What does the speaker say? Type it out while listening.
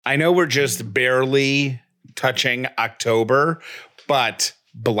I know we're just barely touching October, but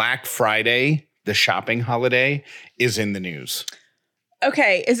Black Friday, the shopping holiday, is in the news.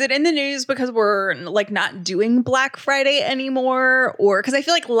 Okay, is it in the news because we're like not doing Black Friday anymore? Or because I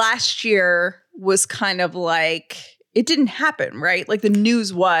feel like last year was kind of like it didn't happen, right? Like the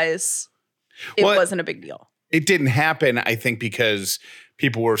news was, it wasn't a big deal. It didn't happen, I think, because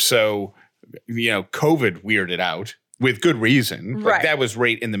people were so, COVID weirded out with good reason. Right. Like that was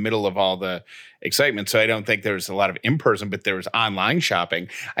right in the middle of all the excitement. So I don't think there was a lot of in-person, but there was online shopping.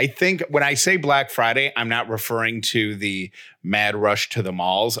 I think when I say Black Friday, I'm not referring to the mad rush to the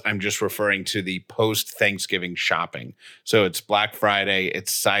malls. I'm just referring to the post-Thanksgiving shopping. So it's Black Friday,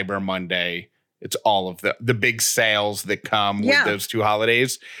 it's Cyber Monday, it's all of the big sales that come with those two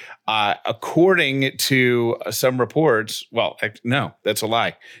holidays. According to some reports, no, that's a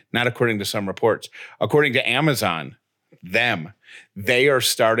lie. Not according to some reports. According to Amazon, they are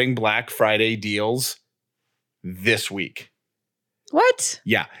starting Black Friday deals this week. What?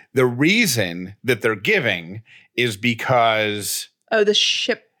 Yeah. The reason that they're giving is because the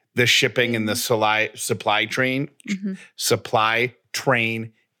shipping and the supply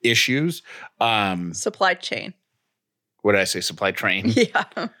train issues. Supply chain. What did I say? Supply train. Yeah.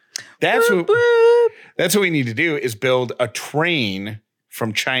 That's what we need to do is build a train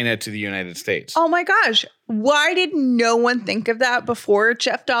from China to the United States. Oh my gosh. Why did no one think of that before,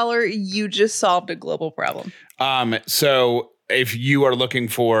 Jeff Dollar? You just solved a global problem. So if you are looking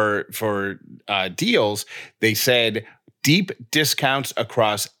for deals, they said deep discounts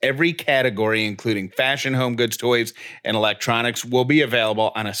across every category, including fashion, home goods, toys, and electronics, will be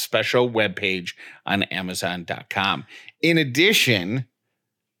available on a special webpage on Amazon.com. In addition,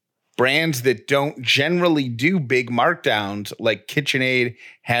 brands that don't generally do big markdowns like KitchenAid,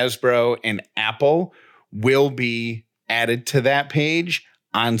 Hasbro, and Apple will be added to that page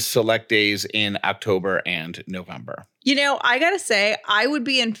on select days in October and November. I got to say, I would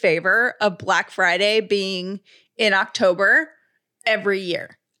be in favor of Black Friday being in October every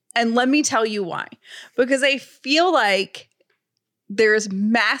year. And let me tell you why. Because I feel like there's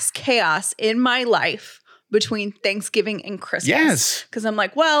mass chaos in my life between Thanksgiving and Christmas. Yes. Because I'm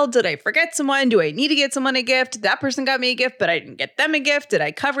like, well, did I forget someone? Do I need to get someone a gift? That person got me a gift, but I didn't get them a gift. Did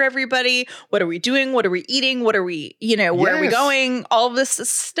I cover everybody? What are we doing? What are we eating? What are we, where are we going? All of this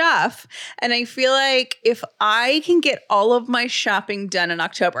stuff. And I feel like if I can get all of my shopping done in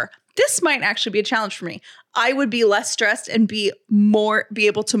October, this might actually be a challenge for me. I would be less stressed and be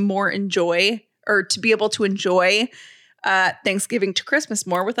able to enjoy Thanksgiving to Christmas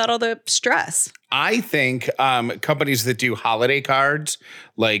more without all the stress. I think companies that do holiday cards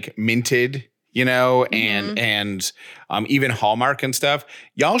like Minted, and even Hallmark and stuff,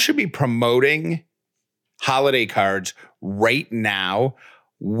 y'all should be promoting holiday cards right now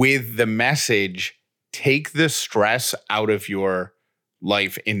with the message, take the stress out of your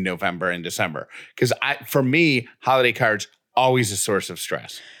life in November and December. Because for me, holiday cards, always a source of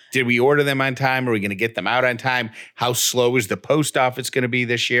stress. Did we order them on time? Are we going to get them out on time? How slow is the post office going to be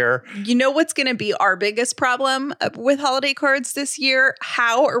this year? You know what's going to be our biggest problem with holiday cards this year?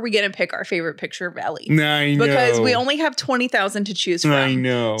 How are we going to pick our favorite picture of Ellie? I know. Because we only have 20,000 to choose from. I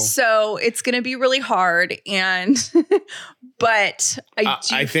know. So it's going to be really hard. But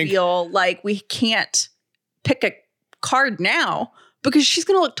I feel like we can't pick a card now because she's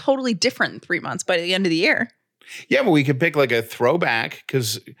going to look totally different in 3 months by the end of the year. Yeah, but we could pick like a throwback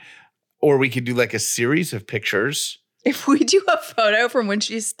or we could do like a series of pictures. If we do a photo from when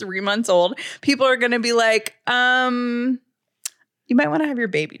she's 3 months old, people are going to be like, you might want to have your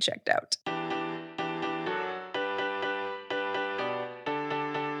baby checked out.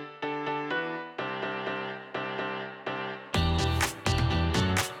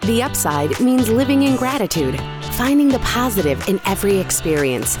 The Upside means living in gratitude, finding the positive in every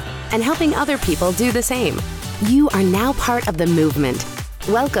experience, and helping other people do the same. You are now part of the movement.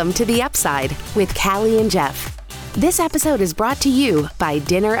 Welcome to The Upside with Callie and Jeff. This episode is brought to you by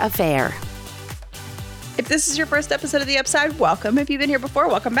Dinner Affair. If this is your first episode of The Upside, welcome. If you've been here before,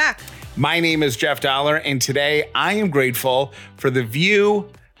 welcome back. My name is Jeff Dollar, and today I am grateful for the view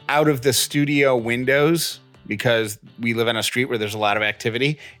out of the studio windows because we live on a street where there's a lot of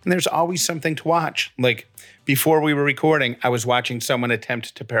activity and there's always something to watch. Like before we were recording, I was watching someone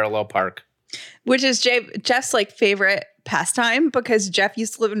attempt to parallel park. Which is Jeff's favorite pastime because Jeff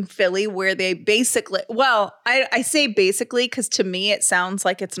used to live in Philly where they basically, I say basically because to me it sounds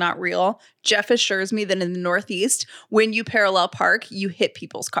like it's not real. Jeff assures me that in the Northeast, when you parallel park, you hit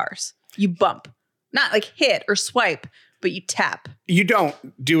people's cars. You bump. Not like hit or swipe, but you tap. You don't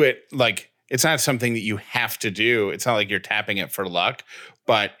do it it's not something that you have to do. It's not like you're tapping it for luck,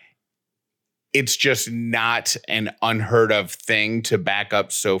 but it's just not an unheard of thing to back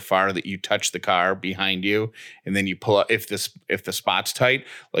up so far that you touch the car behind you and then you pull up if the spot's tight.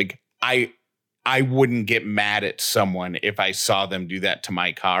 Like I wouldn't get mad at someone if I saw them do that to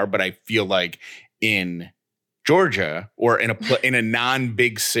my car, but I feel like in Georgia or in a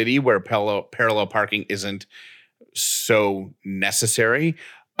non-big city where parallel parking isn't so necessary,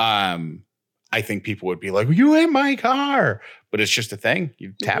 I think people would be like, you hit my car. But it's just a thing.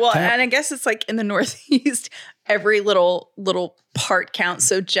 You tap. And I guess it's like in the Northeast, every little part counts.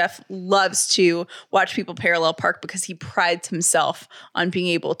 So Jeff loves to watch people parallel park because he prides himself on being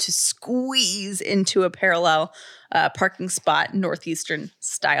able to squeeze into a parallel parking spot, Northeastern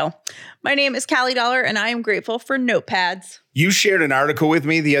style. My name is Callie Dollar, and I am grateful for notepads. You shared an article with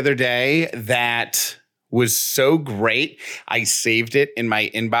me the other day that was so great. I saved it in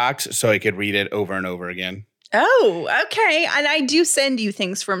my inbox so I could read it over and over again. Oh, okay. And I do send you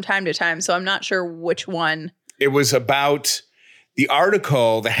things from time to time, so I'm not sure which one. It was about the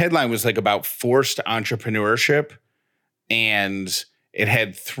article. The headline was like about forced entrepreneurship, and it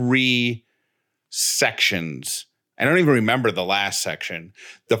had 3 sections. I don't even remember the last section.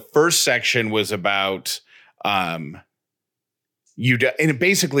 The first section was about and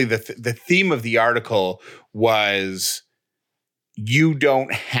basically the theme of the article was you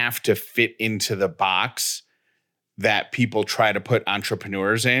don't have to fit into the box that people try to put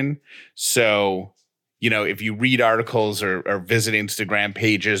entrepreneurs in. So, if you read articles or visit Instagram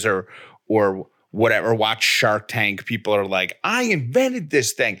pages or whatever, watch Shark Tank, people are like, I invented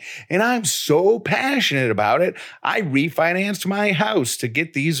this thing and I'm so passionate about it. I refinanced my house to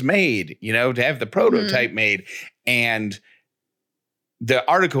get these made, to have the prototype made. And the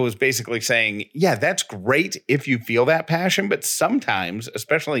article was basically saying, yeah, that's great if you feel that passion, but sometimes,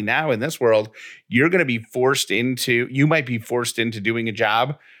 especially now in this world, you might be forced into doing a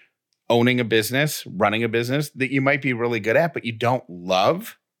job, owning a business, running a business that you might be really good at, but you don't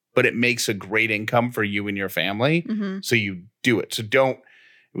love, but it makes a great income for you and your family. Mm-hmm. So you do it. So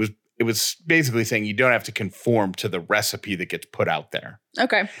it was basically saying you don't have to conform to the recipe that gets put out there.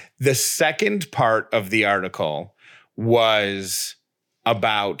 Okay. The second part of the article was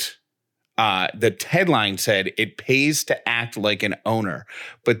about the headline said it pays to act like an owner.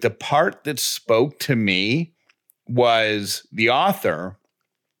 But the part that spoke to me was the author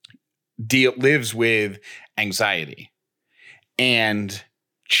lives with anxiety and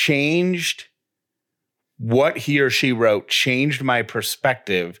changed what he or she wrote, changed my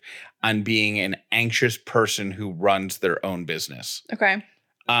perspective on being an anxious person who runs their own business. Okay.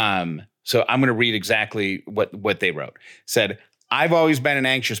 So I'm going to read exactly what they wrote. Said, I've always been an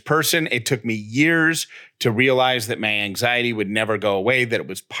anxious person. It took me years to realize that my anxiety would never go away, that it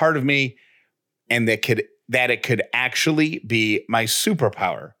was part of me, and that it could actually be my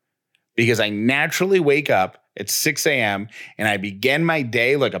superpower. Because I naturally wake up at 6 a.m. and I begin my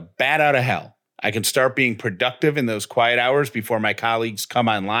day like a bat out of hell. I can start being productive in those quiet hours before my colleagues come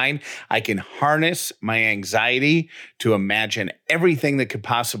online. I can harness my anxiety to imagine everything that could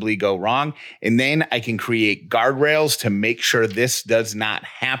possibly go wrong. And then I can create guardrails to make sure this does not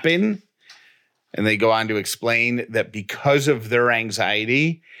happen. And they go on to explain that because of their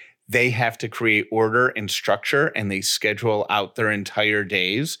anxiety, they have to create order and structure, and they schedule out their entire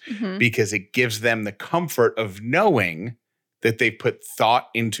days because it gives them the comfort of knowing that they put thought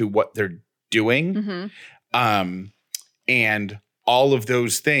into what they're doing. And all of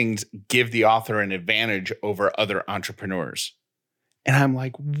those things give the author an advantage over other entrepreneurs. And I'm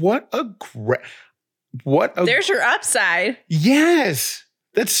like, there's your upside. Yes.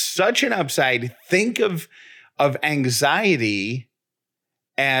 That's such an upside. Think of anxiety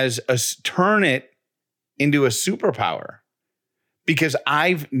as turn it into a superpower, because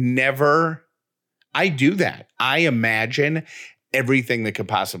I do that. I imagine everything that could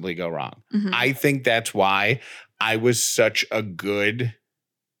possibly go wrong. I think that's why I was such a good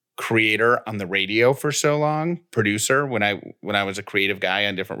creator on the radio for so long, producer when I was a creative guy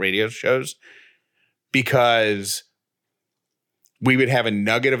on different radio shows, because we would have a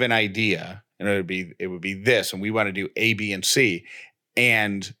nugget of an idea and it would be this, and we want to do A, B, and C.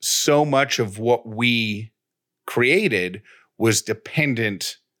 And so much of what we created was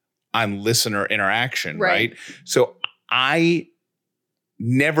dependent on listener interaction, right? So I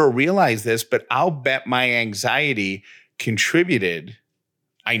never realized this, but I'll bet my anxiety contributed.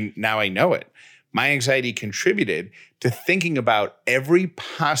 Now I know it. My anxiety contributed to thinking about every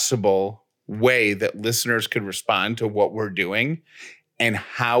possible way that listeners could respond to what we're doing and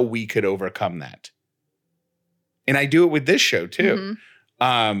how we could overcome that. And I do it with this show too.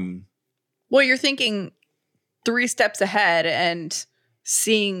 Well, you're thinking 3 steps ahead and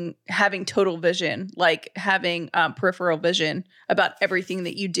having total vision, like having peripheral vision about everything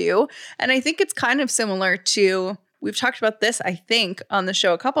that you do. And I think it's kind of similar to, we've talked about this, I think, on the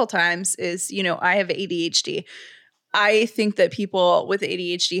show a couple times, is, I have ADHD. I think that people with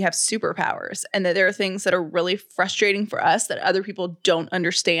ADHD have superpowers, and that there are things that are really frustrating for us that other people don't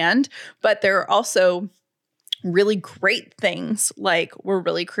understand. But there are also really great things, like we're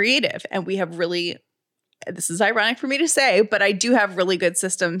really creative and we have really, this is ironic for me to say, but I do have really good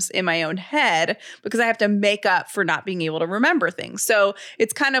systems in my own head because I have to make up for not being able to remember things. So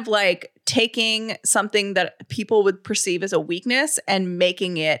it's kind of like taking something that people would perceive as a weakness and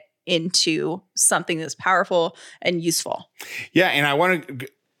making it into something that's powerful and useful. Yeah. And I want to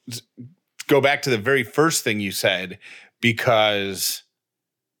go back to the very first thing you said, because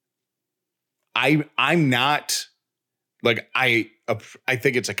I'm not like, I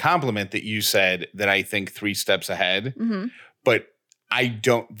think it's a compliment that you said that I think 3 steps ahead, but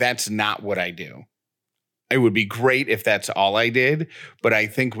that's not what I do. It would be great if that's all I did. But I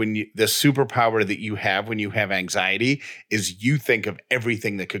think the superpower that you have when you have anxiety is you think of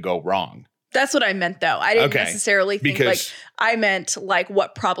everything that could go wrong. That's what I meant, though. I didn't necessarily think I meant like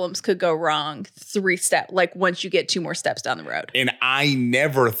what problems could go wrong 3 steps, like once you get 2 more steps down the road. And I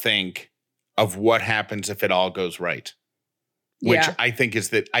never think of what happens if it all goes right. Which I think that's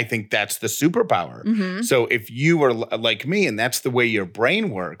the superpower. So if you are like me and that's the way your brain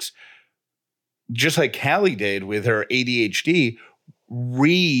works, just like Callie did with her ADHD,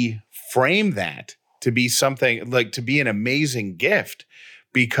 reframe that to be something like, to be an amazing gift,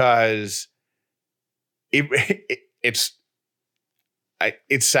 because it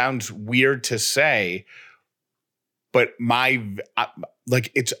sounds weird to say, but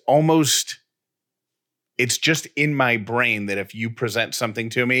it's just in my brain that if you present something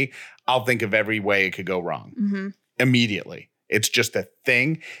to me, I'll think of every way it could go wrong immediately. It's just a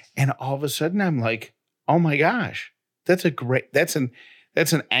thing. And all of a sudden I'm like, oh my gosh, that's an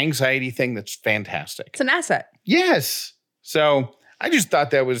anxiety thing. That's fantastic. It's an asset. Yes. So I just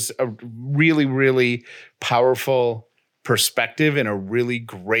thought that was a really, really powerful perspective and a really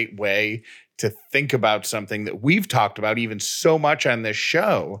great way to think about something that we've talked about even so much on this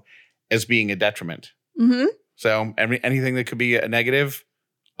show as being a detriment. So anything that could be a negative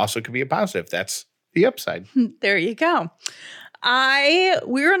also could be a positive. That's the upside. There you go.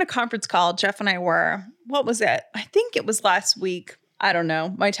 We were on a conference call, Jeff and I were. What was it? I think it was last week. I don't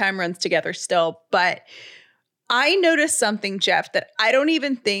know. My time runs together still. But I noticed something, Jeff, that I don't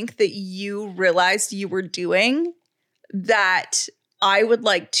even think that you realized you were doing, that I would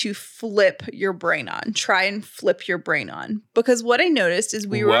like to try and flip your brain on. Because what I noticed is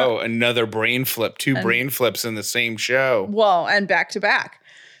another brain flip, 2 brain flips in the same show. Well, and back to back.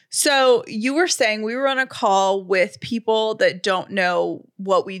 So you were saying we were on a call with people that don't know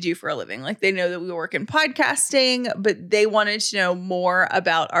what we do for a living. Like, they know that we work in podcasting, but they wanted to know more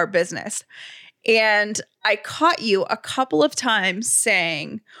about our business. And I caught you a couple of times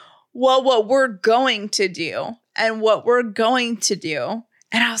saying, well, what we're going to do and what we're going to do.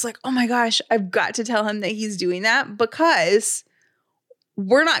 And I was like, oh my gosh, I've got to tell him that he's doing that, because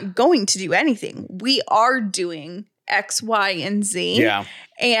we're not going to do anything. We are doing X, Y, and Z. Yeah.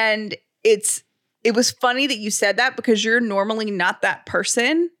 And it was funny that you said that, because you're normally not that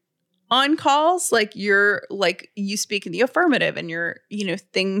person on calls. Like, you speak in the affirmative, and you're,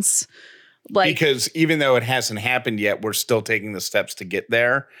 things like, because even though it hasn't happened yet, we're still taking the steps to get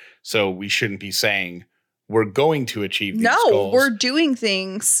there. So we shouldn't be saying we're going to achieve these goals. No, we're doing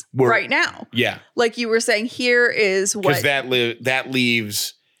things right now. Yeah. Like you were saying, here is what. Because that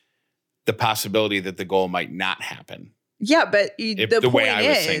leaves the possibility that the goal might not happen. Yeah, but the way I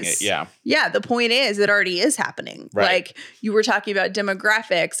was saying it, yeah. Yeah, the point is it already is happening. Right. Like, you were talking about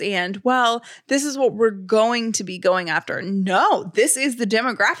demographics and, well, this is what we're going to be going after. No, this is the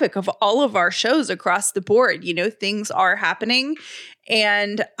demographic of all of our shows across the board. Things are happening.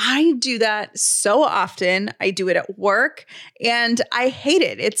 And I do that so often. I do it at work, and I hate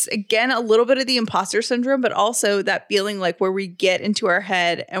it. It's, again, a little bit of the imposter syndrome, but also that feeling like where we get into our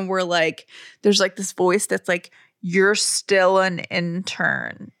head and we're like, there's like this voice that's like, you're still an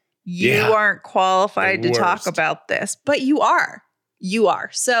intern. You aren't qualified to talk about this, but you are. You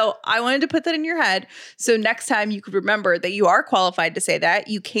are. So I wanted to put that in your head. So next time you could remember that you are qualified to say that.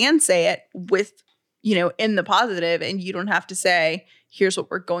 You can say it with, in the positive, and you don't have to say, here's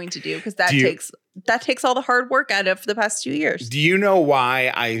what we're going to do, because that takes all the hard work out of the past 2 years. Do you know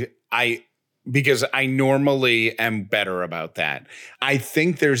why because I normally am better about that. I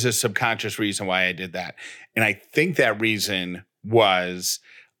think there's a subconscious reason why I did that. And I think that reason was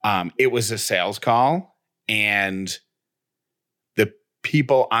it was a sales call, and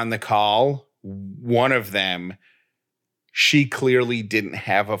people on the call, one of them, she clearly didn't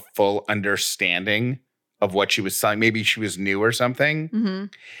have a full understanding of what she was selling. Maybe she was new or something. Mm-hmm.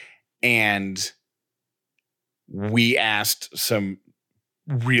 And we asked some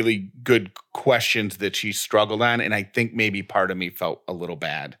really good questions that she struggled on. And I think maybe part of me felt a little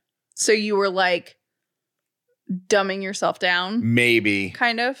bad. So you were like dumbing yourself down? Maybe.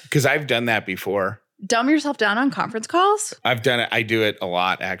 Kind of? Because I've done that before. Dumb yourself down on conference calls? I've done it. I do it a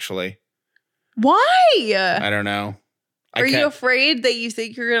lot, actually. Why? I don't know. Are you afraid that you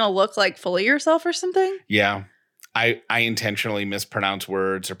think you're going to look like full of yourself or something? Yeah. I intentionally mispronounce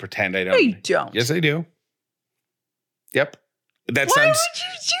words or pretend I don't. No, you don't. Yes, I do. Yep. Why would you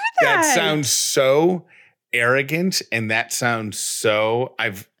do that? That sounds so arrogant, and that sounds so.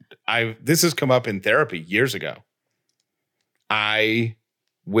 This has come up in therapy years ago. I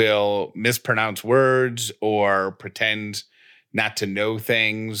will mispronounce words or pretend not to know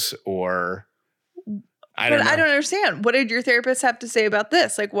things, or I don't know. I don't understand. What did your therapist have to say about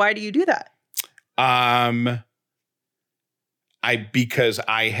this? Like, why do you do that? Because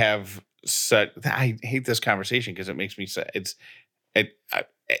I have such. I hate this conversation because it makes me say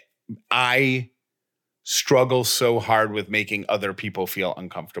I struggle so hard with making other people feel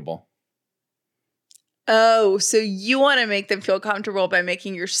uncomfortable. Oh, so you want to make them feel comfortable by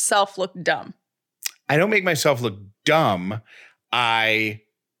making yourself look dumb. I don't make myself look dumb. I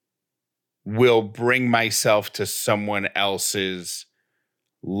will bring myself to someone else's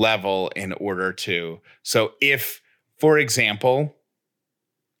level in order to. So if, for example,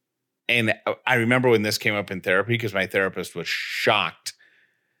 and I remember when this came up in therapy because my therapist was shocked,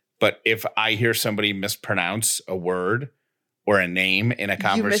 but if I hear somebody mispronounce a word or a name in a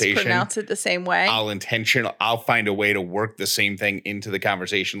conversation, you mispronounce it the same way. I'll find a way to work the same thing into the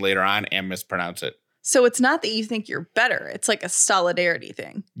conversation later on and mispronounce it. So it's not that you think you're better. It's like a solidarity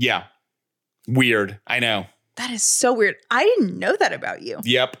thing. Yeah. Weird. I know. That is so weird. I didn't know that about you.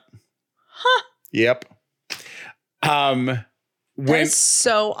 Yep. Huh. Yep. That is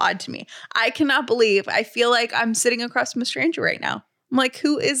so odd to me. I cannot believe. I feel like I'm sitting across from a stranger right now. I'm like,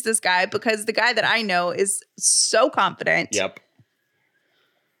 who is this guy? Because the guy that I know is so confident. Yep.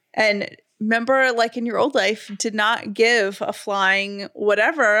 And remember, like in your old life, did not give a flying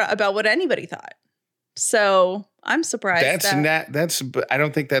whatever about what anybody thought. So I'm surprised. I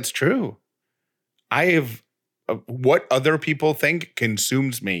don't think that's true. I have what other people think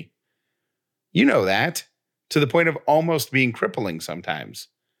consumes me. You know that, to the point of almost being crippling sometimes.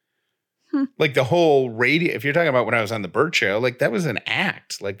 Like the whole radio, if you're talking about when I was on the Burt Show, like that was an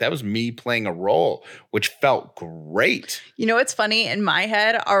act. Like that was me playing a role, which felt great. You know what's funny? In my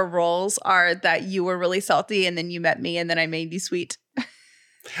head, our roles are that you were really salty and then you met me and then I made you sweet.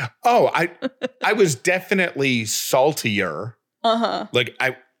 Oh, I was definitely saltier. Uh-huh.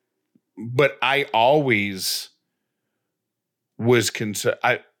 But I always was concerned.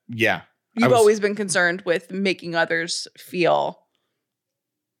 You've always been concerned with making others feel.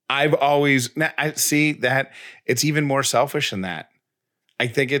 I see that it's even more selfish than that. I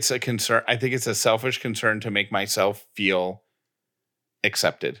think it's a concern. I think it's a selfish concern to make myself feel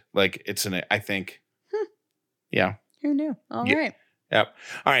accepted. Like I think, yeah. Who knew? All right. Yep.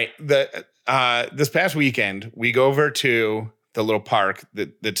 All right. This past weekend, we go over to the little park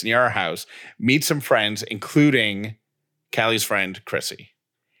that's near our house, meet some friends, including Callie's friend, Chrissy.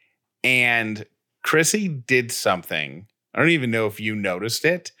 And Chrissy did something. I don't even know if you noticed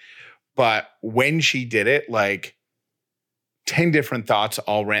it, but when she did it, like 10 different thoughts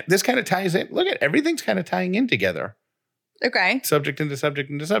all ran. This kind of ties in. Look at everything's kind of tying in together. Okay. Subject into subject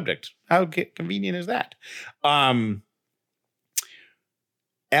into subject. How convenient is that?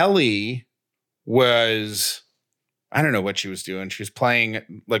 Ellie was, I don't know what she was doing. She was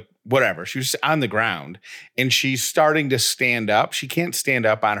playing like whatever. She was on the ground and she's starting to stand up. She can't stand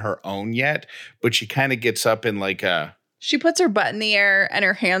up on her own yet, but she kind of gets up in like a. She puts her butt in the air and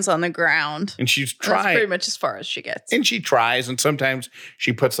her hands on the ground. And she's trying. That's pretty much as far as she gets. And she tries. And sometimes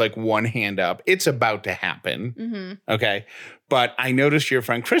she puts like one hand up. It's about to happen. Mm-hmm. Okay. But I noticed your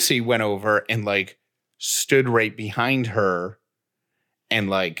friend Chrissy went over and like stood right behind her and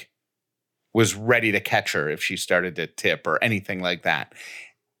like was ready to catch her if she started to tip or anything like that.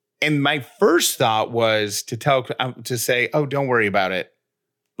 And my first thought was to say, oh, don't worry about it.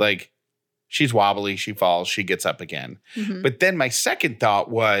 Like, she's wobbly, she falls, she gets up again. Mm-hmm. But then my second thought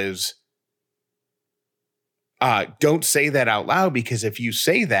was, don't say that out loud, because if you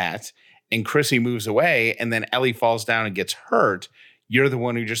say that and Chrissy moves away and then Ellie falls down and gets hurt, you're the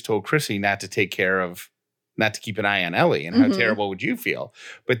one who just told Chrissy not to keep an eye on Ellie. And how terrible would you feel?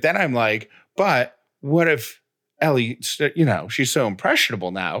 But then I'm like, but what if Ellie, she's so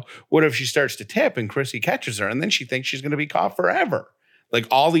impressionable now. What if she starts to tip and Chrissy catches her and then she thinks she's going to be caught forever? Like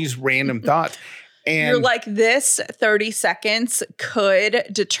all these random thoughts. And you're like, this 30 seconds could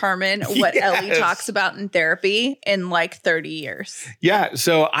determine what Ellie talks about in therapy in like 30 years. Yeah.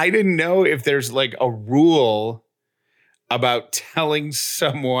 So I didn't know if there's like a rule about telling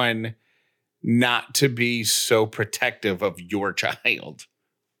someone not to be so protective of your child.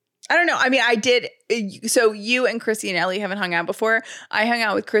 I don't know. I mean, I did. So you and Chrissy and Ellie haven't hung out before. I hung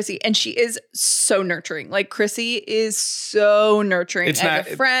out with Chrissy and she is so nurturing. Like Chrissy is so nurturing as a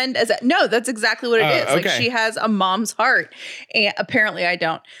friend. No, that's exactly what it is. Okay. Like she has a mom's heart. And apparently I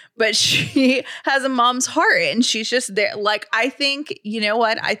don't, but she has a mom's heart and she's just there. Like, I think, you know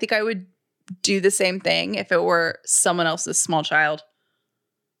what? I think I would do the same thing if it were someone else's small child.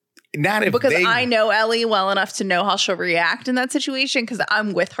 Not if because I know Ellie well enough to know how she'll react in that situation because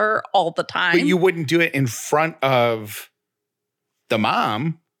I'm with her all the time. But you wouldn't do it in front of the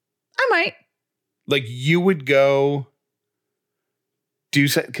mom. I might. Like you would go do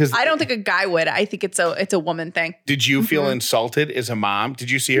so because I don't think a guy would. I think it's a woman thing. Did you feel insulted as a mom? Did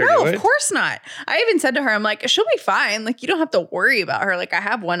you see her do it? No, of course not. I even said to her, I'm like, she'll be fine. Like you don't have to worry about her. Like I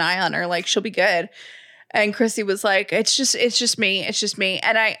have one eye on her. Like she'll be good. And Chrissy was like, it's just me. It's just me.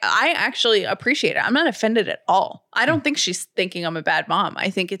 And I actually appreciate it. I'm not offended at all. I don't think she's thinking I'm a bad mom. I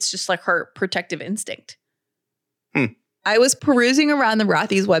think it's just like her protective instinct. I was perusing around the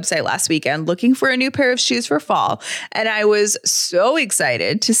Rothy's website last weekend looking for a new pair of shoes for fall. And I was so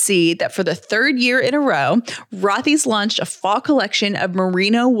excited to see that for the third year in a row, Rothy's launched a fall collection of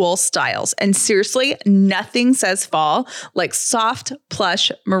merino wool styles. And seriously, nothing says fall like soft,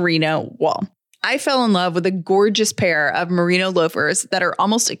 plush merino wool. I fell in love with a gorgeous pair of merino loafers that are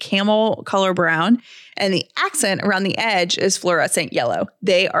almost a camel color brown, and the accent around the edge is fluorescent yellow.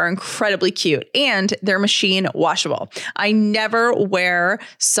 They are incredibly cute, and they're machine washable. I never wear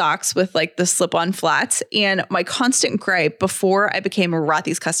socks with like the slip-on flats, and my constant gripe before I became a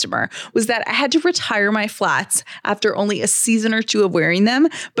Rothy's customer was that I had to retire my flats after only a season or two of wearing them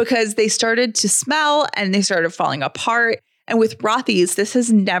because they started to smell and they started falling apart. And with Rothy's, this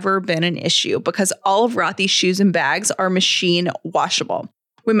has never been an issue because all of Rothy's shoes and bags are machine washable.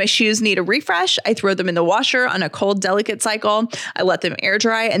 When my shoes need a refresh, I throw them in the washer on a cold, delicate cycle. I let them air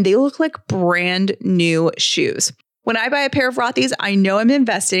dry and they look like brand new shoes. When I buy a pair of Rothy's, I know I'm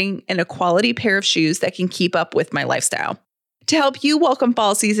investing in a quality pair of shoes that can keep up with my lifestyle. To help you welcome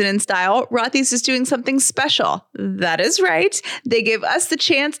fall season in style, Rothy's is doing something special. That is right. They give us the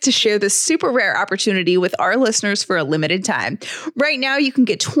chance to share this super rare opportunity with our listeners for a limited time. Right now, you can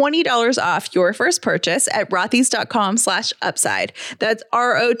get $20 off your first purchase at rothys.com/upside. That's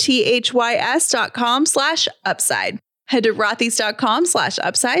ROTHYS.com/upside. Head to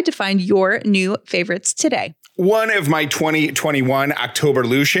rothys.com/upside to find your new favorites today. One of my 2021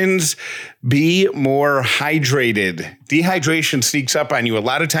 Octoberlutions, be more hydrated. Dehydration sneaks up on you. A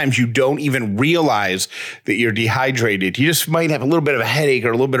lot of times you don't even realize that you're dehydrated. You just might have a little bit of a headache or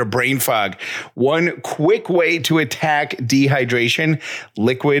a little bit of brain fog. One quick way to attack dehydration,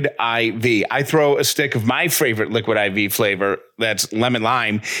 Liquid IV. I throw a stick of my favorite Liquid IV flavor, that's lemon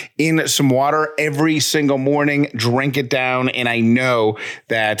lime, in some water every single morning, drink it down, and I know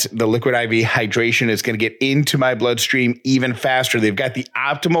that the Liquid IV hydration is going to get into my bloodstream even faster. They've got the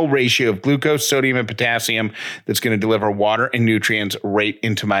optimal ratio of glucose, sodium, and potassium that's going to deliver water and nutrients right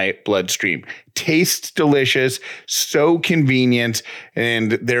into my bloodstream. Tastes delicious, so convenient,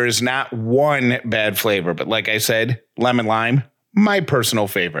 and there is not one bad flavor. But like I said, lemon lime, my personal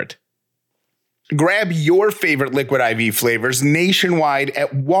favorite. Grab your favorite Liquid IV flavors nationwide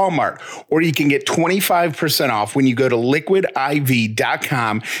at Walmart, or you can get 25% off when you go to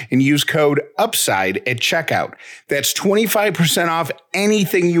liquidiv.com and use code UPSIDE at checkout. That's 25% off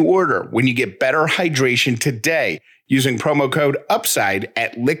anything you order when you get better hydration today using promo code UPSIDE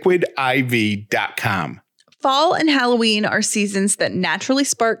at liquidiv.com. Fall and Halloween are seasons that naturally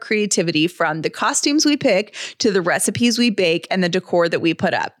spark creativity, from the costumes we pick to the recipes we bake and the decor that we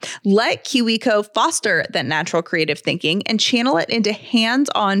put up. Let KiwiCo foster that natural creative thinking and channel it into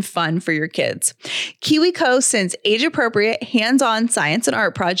hands-on fun for your kids. KiwiCo sends age-appropriate, hands-on science and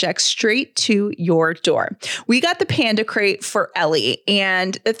art projects straight to your door. We got the Panda Crate for Ellie,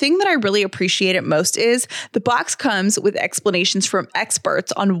 and the thing that I really appreciate it most is the box comes with explanations from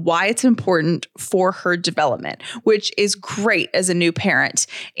experts on why it's important for her development, which is great as a new parent.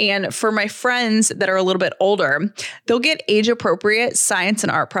 And for my friends that are a little bit older, they'll get age-appropriate science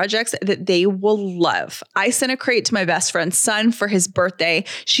and art projects that they will love. I sent a crate to my best friend's son for his birthday.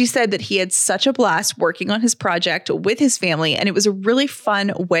 She said that he had such a blast working on his project with his family, and it was a really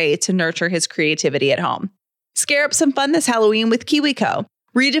fun way to nurture his creativity at home. Scare up some fun this Halloween with KiwiCo.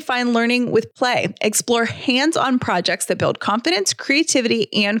 Redefine learning with play. Explore hands-on projects that build confidence,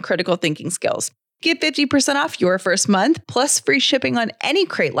 creativity, and critical thinking skills. Get 50% off your first month, plus free shipping on any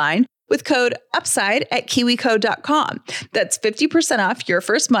crate line with code UPSIDE at kiwico.com. That's 50% off your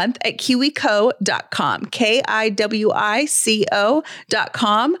first month at kiwico.com.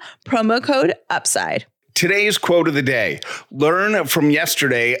 KIWICO.com. Promo code UPSIDE. Today's quote of the day: learn from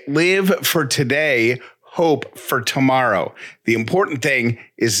yesterday, live for today, hope for tomorrow. The important thing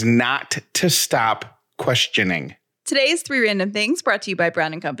is not to stop questioning. Today's 3 random things brought to you by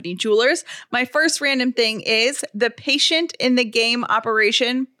Brown & Company Jewelers. My first random thing is the patient in the game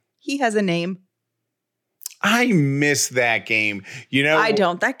operation. He has a name. I miss that game. You know, I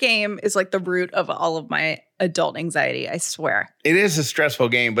don't. That game is like the root of all of my adult anxiety, I swear. It is a stressful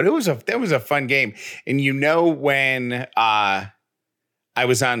game, but that was a fun game. And you know, when I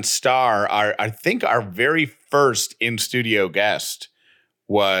was on Star, I think our very first in-studio guest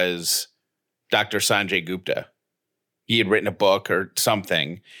was Dr. Sanjay Gupta. He had written a book or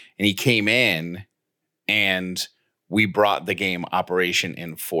something, and he came in, and we brought the game operation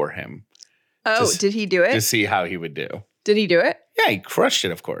in for him. Oh, did he do it? To see how he would do. Did he do it? Yeah, he crushed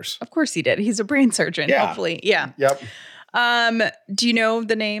it, of course. Of course he did. He's a brain surgeon, hopefully. Yeah. Yep. Do you know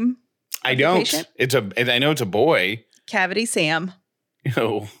the name? I don't. I know it's a boy. Cavity Sam.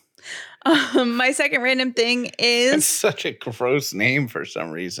 Oh. My second random thing is... It's such a gross name for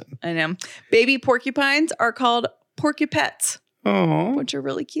some reason. I know. Baby porcupines are called porcupets, which are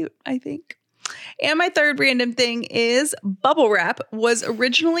really cute, I think. And my third random thing is bubble wrap was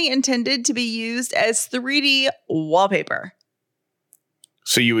originally intended to be used as 3D wallpaper.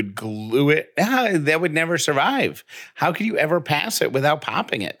 So you would glue it? That would never survive. How could you ever pass it without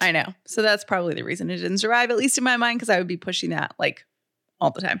popping it? I know. So that's probably the reason it didn't survive, at least in my mind, because I would be pushing that like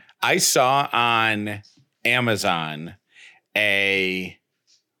all the time. I saw on Amazon a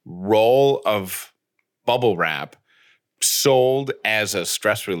roll of bubble wrap sold as a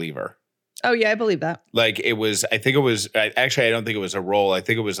stress reliever. Oh, yeah, I believe that. Like I don't think it was a roll. I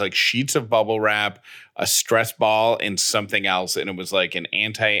think it was like sheets of bubble wrap, a stress ball, and something else. And it was like an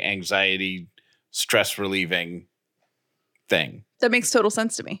anti-anxiety stress relieving thing. That makes total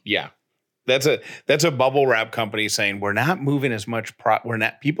sense to me. Yeah. That's a bubble wrap company saying we're not moving as much.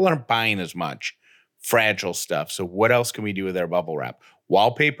 People aren't buying as much fragile stuff. So what else can we do with our bubble wrap?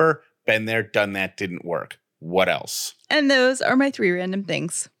 Wallpaper, been there, done that, didn't work. What else? And those are my 3 random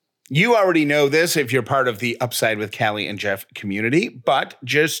things. You already know this if you're part of the Upside with Callie and Jeff community, but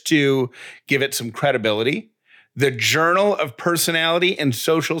just to give it some credibility, the Journal of Personality and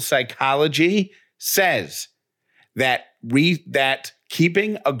Social Psychology says that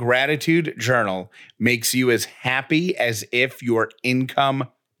keeping a gratitude journal makes you as happy as if your income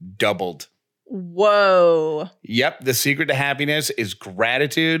doubled. Whoa. Yep. The secret to happiness is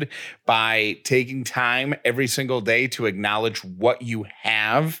gratitude. By taking time every single day to acknowledge what you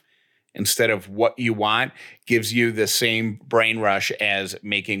have instead of what you want gives you the same brain rush as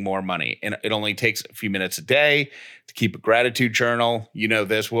making more money. And it only takes a few minutes a day to keep a gratitude journal. You know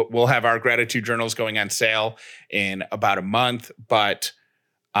this. We'll have our gratitude journals going on sale in about a month, but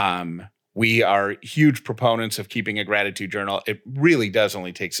we are huge proponents of keeping a gratitude journal. It really does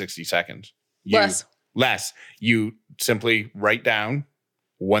only take 60 seconds. Less. You simply write down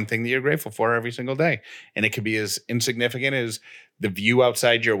one thing that you're grateful for every single day. And it could be as insignificant as the view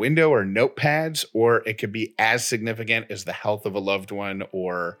outside your window or notepads, or it could be as significant as the health of a loved one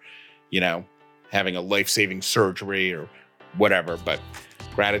or, having a life-saving surgery or whatever. But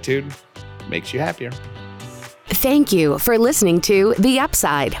gratitude makes you happier. Thank you for listening to The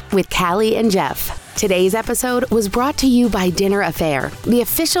Upside with Callie and Jeff. Today's episode was brought to you by Dinner Affair, the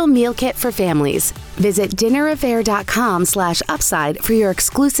official meal kit for families. Visit dinneraffair.com/upside for your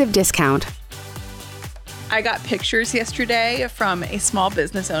exclusive discount. I got pictures yesterday from a small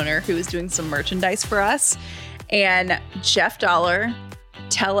business owner who was doing some merchandise for us. And Jeff Dollar,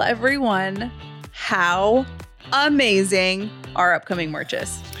 tell everyone how amazing our upcoming merch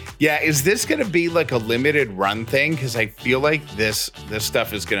is. Yeah, is this going to be like a limited run thing? Because I feel like this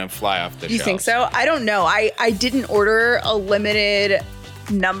stuff is going to fly off the shelves. You think so? I don't know. I didn't order a limited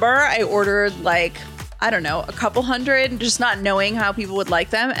number. I ordered a couple hundred, just not knowing how people would like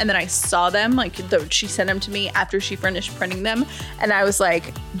them. And then I saw them, she sent them to me after she finished printing them. And I was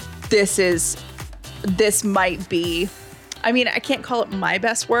like, this might be, I can't call it my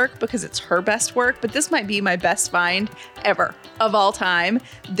best work because it's her best work, but this might be my best find ever of all time.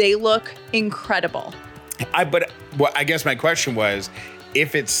 They look incredible. I guess my question was,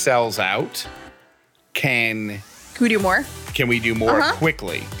 if it sells out, can Can we do more? Can we do more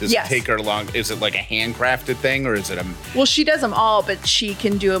quickly? Does it take her long? Is it like a handcrafted thing or is it a... Well, she does them all, but she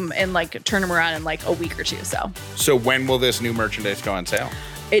can do them and like turn them around in like a week or two. So when will this new merchandise go on sale?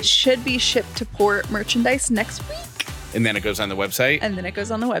 It should be shipped to port merchandise next week. And then it goes on the website? And then it goes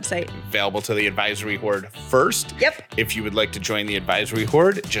on the website. Available to the Advisory Horde first. Yep. If you would like to join the Advisory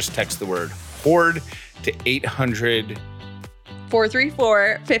Horde, just text the word HORDE to 800...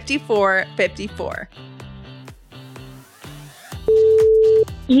 434-5454.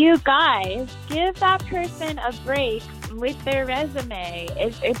 You guys, give that person a break with their resume.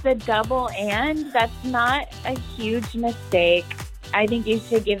 It's a double and. That's not a huge mistake. I think you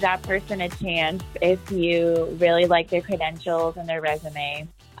should give that person a chance if you really like their credentials and their resume.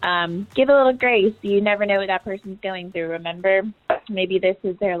 Give a little grace. You never know what that person's going through. Remember, maybe this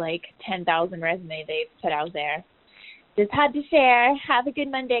is their 10,000 resume they've put out there. Just had to share. Have a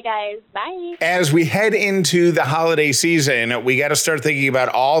good Monday, guys. Bye. As we head into the holiday season, we got to start thinking about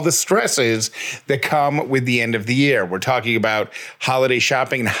all the stresses that come with the end of the year. We're talking about holiday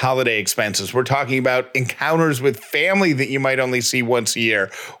shopping and holiday expenses. We're talking about encounters with family that you might only see once a year,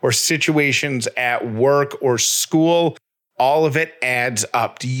 or situations at work or school. All of it adds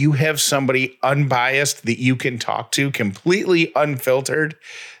up. Do you have somebody unbiased that you can talk to, completely unfiltered?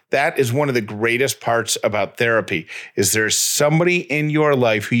 That is one of the greatest parts about therapy, is there's somebody in your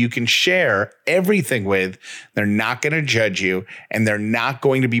life who you can share everything with. They're not going to judge you, and they're not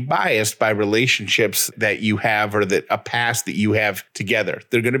going to be biased by relationships that you have or a past that you have together.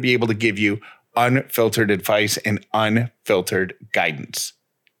 They're going to be able to give you unfiltered advice and unfiltered guidance.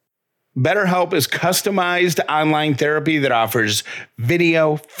 BetterHelp is customized online therapy that offers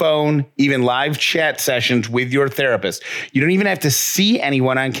video, phone, even live chat sessions with your therapist. You don't even have to see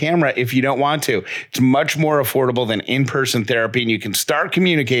anyone on camera if you don't want to. It's much more affordable than in-person therapy, and you can start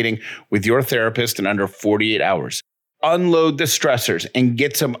communicating with your therapist in under 48 hours. Unload the stressors and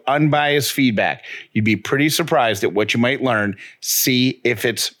get some unbiased feedback. You'd be pretty surprised at what you might learn. See if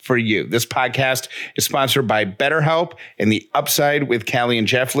it's for you. This podcast is sponsored by BetterHelp, and the Upside with Callie and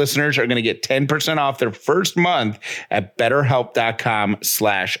Jeff listeners are going to get 10% off their first month at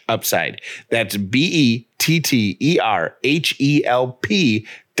betterhelp.com/upside. That's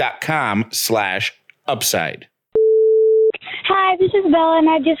BETTERHELP.com/upside. Hi, this is Bella, and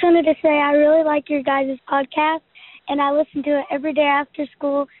I just wanted to say I really like your guys' podcast. And I listen to it every day after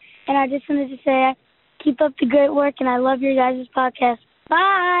school. And I just wanted to say, keep up the great work, and I love your guys' podcast.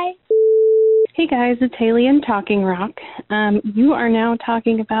 Bye! Hey guys, it's Haley in Talking Rock. You are now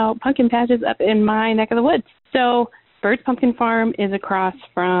talking about pumpkin patches up in my neck of the woods. So, Bird's Pumpkin Farm is across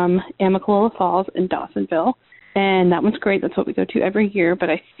from Amicalola Falls in Dawsonville. And that one's great. That's what we go to every year. But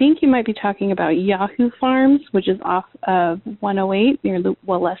I think you might be talking about Yahoo Farms, which is off of 108 near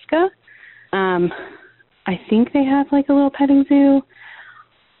Waleska. I think they have a little petting zoo.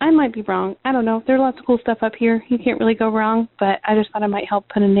 I might be wrong. I don't know. There's lots of cool stuff up here. You can't really go wrong, but I just thought I might help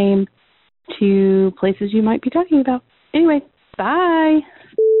put a name to places you might be talking about. Anyway, bye.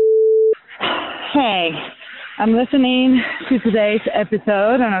 Hey, I'm listening to today's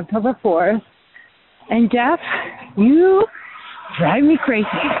episode on October 4th, and Jeff, you drive me crazy.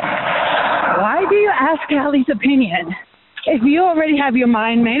 Why do you ask Callie's opinion if you already have your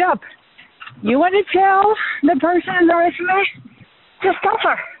mind made up? You want to tell the person in the resume? Just tell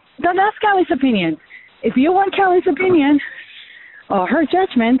her. Don't ask Callie's opinion. If you want Callie's opinion or her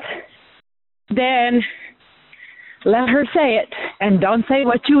judgment, then let her say it, and don't say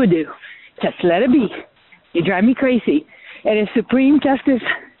what you would do. Just let it be. You drive me crazy. It is Supreme Justice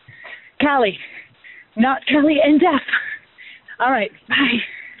Callie, not Callie and Jeff. All right, bye.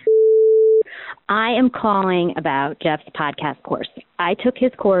 I am calling about Jeff's podcast course. I took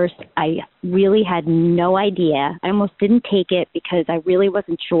his course. I really had no idea. I almost didn't take it because I really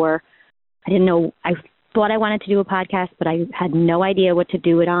wasn't sure. I didn't know. I thought I wanted to do a podcast, but I had no idea what to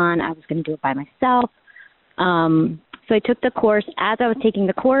do it on. I was going to do it by myself. So I took the course. As I was taking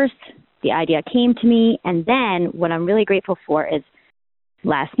the course, the idea came to me. And then what I'm really grateful for is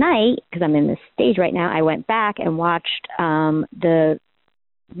last night, because I'm in this stage right now, I went back and watched the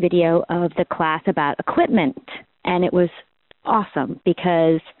video of the class about equipment, and it was awesome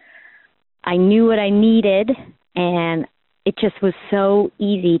because I knew what I needed, and it just was so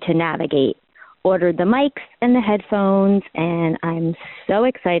easy to navigate. Ordered the mics and the headphones, and I'm so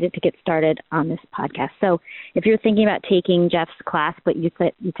excited to get started on this podcast. So if you're thinking about taking Jeff's class, but you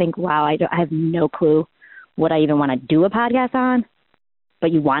think, wow, I have no clue what I even want to do a podcast on,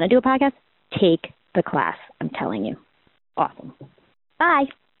 but you want to do a podcast, take the class. I'm telling you. Awesome. Bye.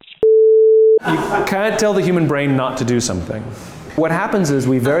 You can't tell the human brain not to do something. What happens is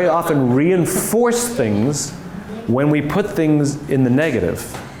we very often reinforce things when we put things in the negative.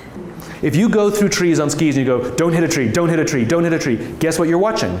 If you go through trees on skis and you go, don't hit a tree, don't hit a tree, don't hit a tree, guess what you're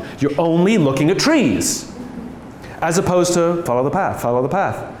watching? You're only looking at trees, as opposed to follow the path, follow the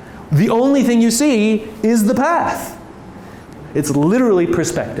path. The only thing you see is the path. It's literally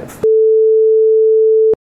perspective.